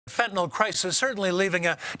Fentanyl crisis certainly leaving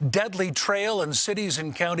a deadly trail in cities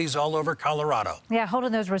and counties all over Colorado. Yeah,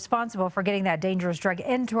 holding those responsible for getting that dangerous drug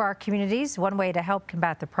into our communities, one way to help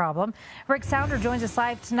combat the problem. Rick Sounder joins us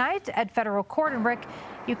live tonight at federal court. And Rick,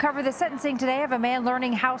 you cover the sentencing today of a man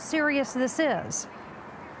learning how serious this is.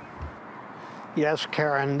 Yes,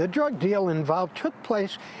 Karen, the drug deal involved took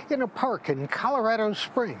place in a park in Colorado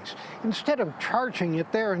Springs. Instead of charging it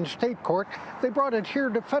there in state court, they brought it here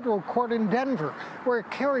to federal court in Denver, where it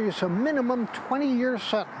carries a minimum 20-year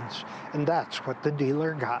sentence. And that's what the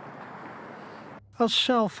dealer got. A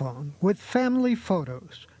cell phone with family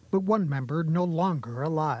photos, but one member no longer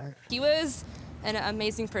alive. He was an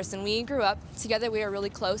amazing person. We grew up together. We were really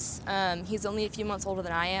close. He's only a few months older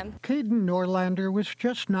than I am. Caden Norlander was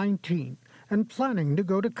just 19. And planning to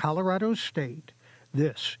go to Colorado State.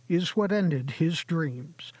 This is what ended his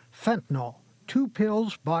dreams. Fentanyl, 2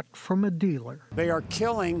 pills bought from a dealer. They are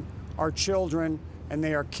killing our children and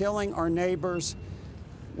they are killing our neighbors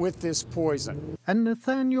with this poison. And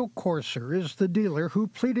Nathaniel Corser is the dealer who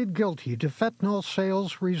pleaded guilty to fentanyl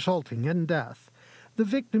sales resulting in death. The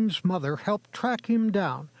victim's mother helped track him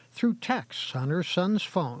down through texts on her son's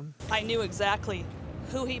phone. I knew exactly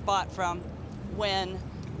who he bought from, when,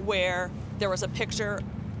 where. There was a picture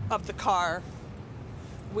of the car.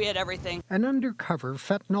 We had everything. An undercover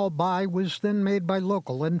fentanyl buy was then made by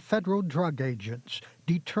local and federal drug agents,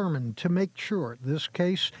 determined to make sure this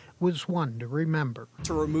case was one to remember.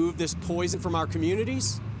 To remove this poison from our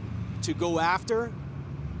communities, to go after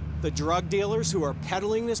the drug dealers who are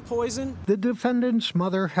peddling this poison. The defendant's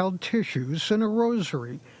mother held tissues and a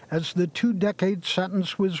rosary as the 2-decade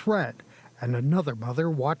sentence was read, and another mother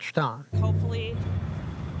watched on. Hopefully,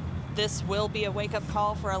 this will be a wake-up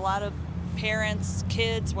call for a lot of parents,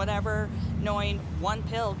 kids, whatever, knowing one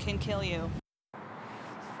pill can kill you.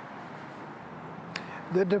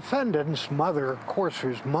 The defendant's mother,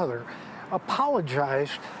 Corser's mother,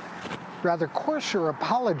 apologized. Rather, Corser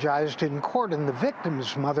apologized in court, and the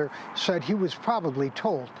victim's mother said he was probably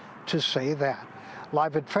told to say that.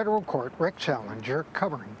 Live at federal court, Rick Salinger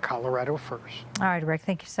covering Colorado First. All right, Rick,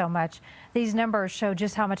 thank you so much. These numbers show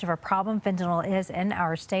just how much of a problem fentanyl is in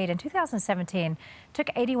our state. In 2017, took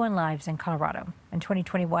 81 lives in Colorado. In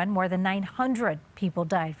 2021, more than 900 people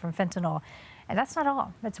died from fentanyl. And that's not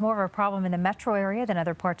all. It's more of a problem in the metro area than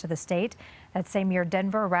other parts of the state. That same year,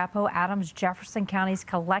 Denver, Arapahoe, Adams, Jefferson counties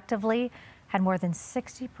collectively had more than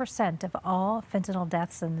 60% of all fentanyl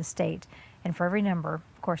deaths in the state. And for every number,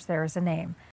 of course, there is a name.